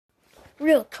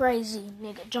Real crazy,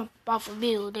 nigga. Jump off a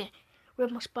building,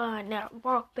 rip my spine out,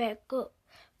 walk back up,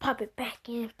 pop it back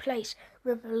in place,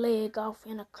 rip a leg off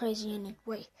in a crazy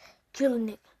way. Kill a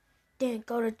nigga, then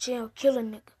go to jail, kill a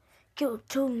nigga. Kill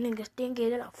 2 niggas, then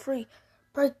get out free.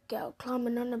 Break out,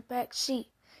 climbing on the back seat.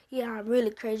 Yeah, I'm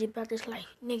really crazy about this life.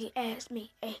 Nigga asked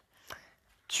me, hey,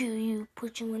 kill you,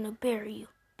 put you in a bury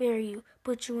you,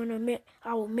 put you in a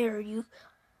I will marry you.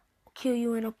 Kill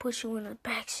you and I'll put you in a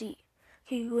backseat.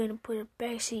 Kill you in and put a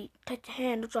backseat. Take the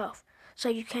handles off so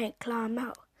you can't climb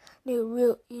out. Nigga,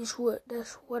 real is what,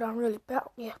 that's what I'm really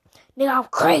about, yeah. Nigga, I'm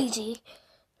crazy.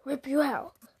 Rip you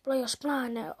out. Blow your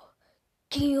spine out.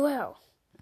 Kill you out.